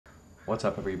What's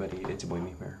up, everybody? It's your boy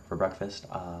me here. For breakfast,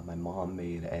 my mom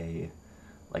made a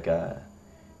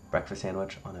breakfast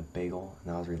sandwich on a bagel,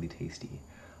 and that was really tasty.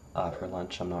 For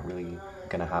lunch, I'm not really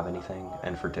gonna have anything,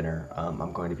 and for dinner,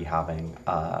 I'm going to be having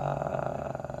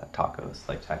tacos,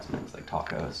 like Tex-Mex, like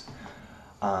tacos.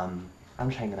 I'm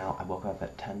just hanging out. I woke up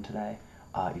at 10 today,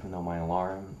 even though my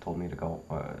alarm told me to go,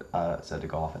 said to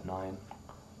go off at 9.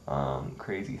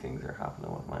 Crazy things are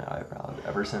happening with my eyebrows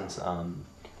ever since.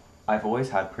 I've always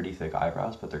had pretty thick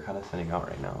eyebrows, but they're kind of thinning out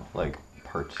right now, like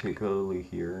particularly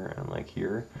here and like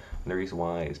here. And the reason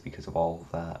why is because of all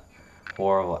of that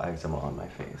horrible eczema on my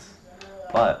face.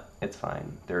 But it's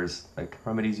fine. There's like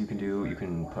remedies you can do. You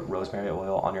can put rosemary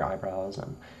oil on your eyebrows,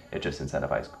 and it just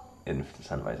incentivizes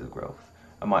growth.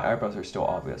 And my eyebrows are still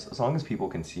obvious. As long as people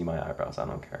can see my eyebrows, I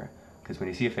don't care. Because when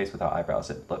you see a face without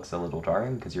eyebrows, it looks a little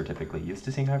jarring because you're typically used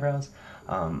to seeing eyebrows.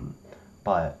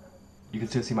 But you can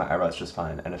still see my eyebrows just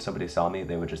fine, and if somebody saw me,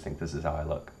 they would just think this is how I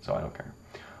look, so I don't care.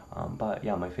 But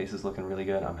yeah, my face is looking really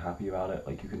good. I'm happy about it.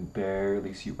 Like, you can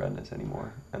barely see redness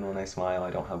anymore, and when I smile, I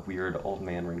don't have weird old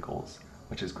man wrinkles,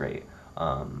 which is great.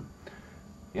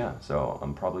 Yeah, so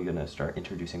I'm probably gonna start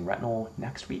introducing retinol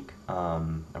next week.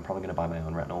 I'm probably gonna buy my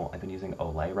own retinol. I've been using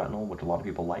Olay retinol, which a lot of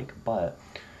people like, but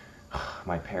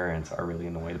my parents are really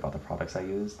annoyed about the products I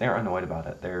use. They're annoyed about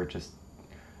it.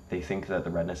 They think that the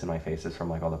redness in my face is from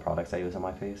like all the products I use on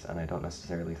my face, and I don't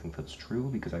necessarily think that's true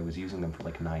because I was using them for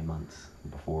like 9 months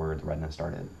before the redness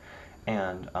started.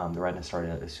 And the redness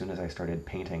started as soon as I started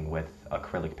painting with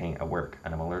acrylic paint at work,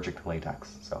 and I'm allergic to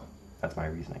latex, so that's my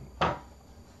reasoning.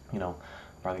 You know,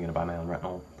 I'm probably gonna buy my own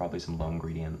retinol, probably some low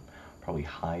ingredient, probably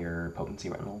higher potency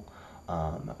retinol,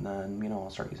 and then, you know, I'll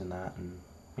start using that, and,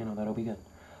 you know, that'll be good.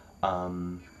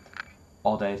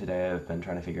 All day today I've been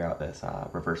trying to figure out this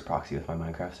reverse proxy with my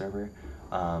Minecraft server.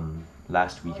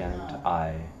 Last weekend,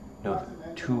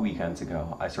 2 weekends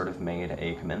ago, I sort of made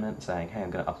a commitment saying, hey, I'm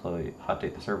going to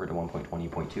update the server to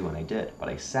 1.20.2, and I did. But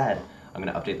I said I'm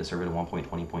going to update the server to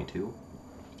 1.20.2,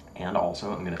 and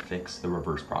also I'm going to fix the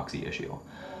reverse proxy issue.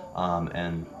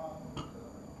 And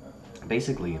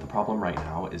basically, the problem right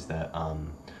now is that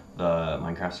the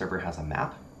Minecraft server has a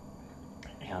map.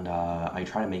 And I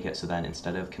try to make it so then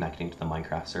instead of connecting to the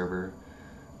Minecraft server,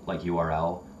 like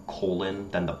URL,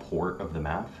 then the port of the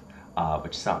map,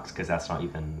 which sucks because that's not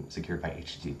even secured by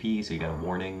HTTP, so you get a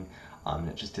warning.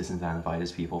 It just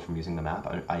disincentivizes people from using the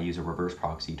map. I use a reverse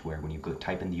proxy to where when you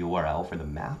type in the URL for the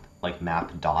map, like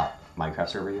map.Minecraft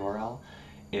server URL,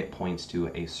 it points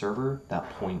to a server that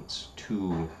points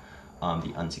to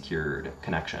the unsecured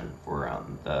connection for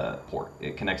the port.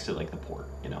 It connects to like the port,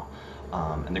 you know.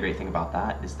 And the great thing about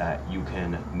that is that you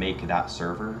can make that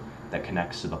server that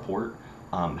connects to the port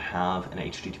have an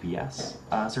HTTPS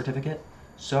certificate.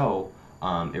 So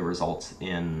it results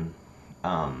in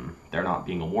there not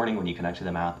being a warning when you connect to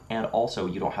the map, and also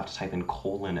you don't have to type in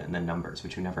colon and then numbers,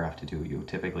 which you never have to do. You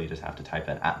typically just have to type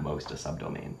in at most a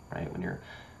subdomain, right? When you're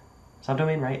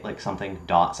subdomain, right? Like something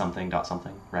dot something dot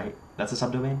something, right? That's a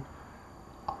subdomain.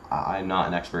 I'm not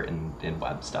an expert in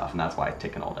web stuff, and that's why it's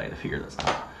taken all day to figure this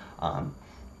out.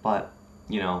 But,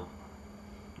 you know,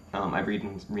 I've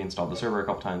reinstalled the server a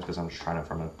couple times because I'm just trying it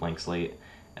from a blank slate,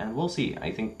 and we'll see.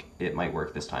 I think it might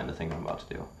work this time, the thing I'm about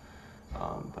to do.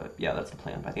 But yeah, that's the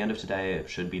plan. By the end of today, it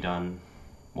should be done.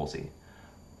 We'll see.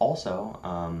 Also,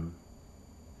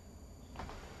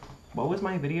 what was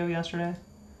my video yesterday?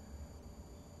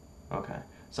 Okay.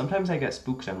 Sometimes I get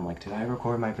spooked and I'm like, did I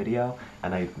record my video?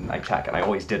 And I check, and I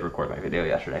always did record my video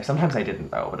yesterday. Sometimes I didn't,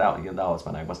 though, but that was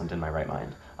when I wasn't in my right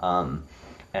mind.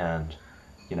 And,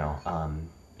 you know,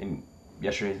 in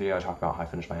yesterday's video, I talked about how I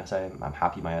finished my essay. I'm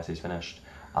happy my essay's finished.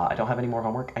 I don't have any more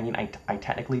homework. I mean, I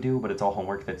technically do, but it's all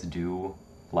homework that's due,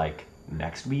 like,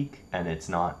 next week, and it's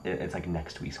like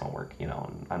next week's homework, you know,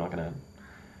 and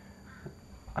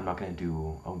I'm not gonna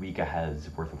do a week ahead's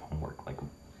worth of homework, like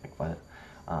what?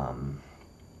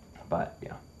 But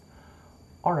yeah.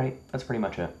 All right, that's pretty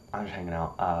much it. I'm just hanging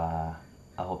out. I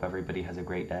hope everybody has a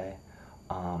great day.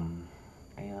 And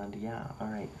yeah, all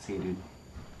right, see you, dude.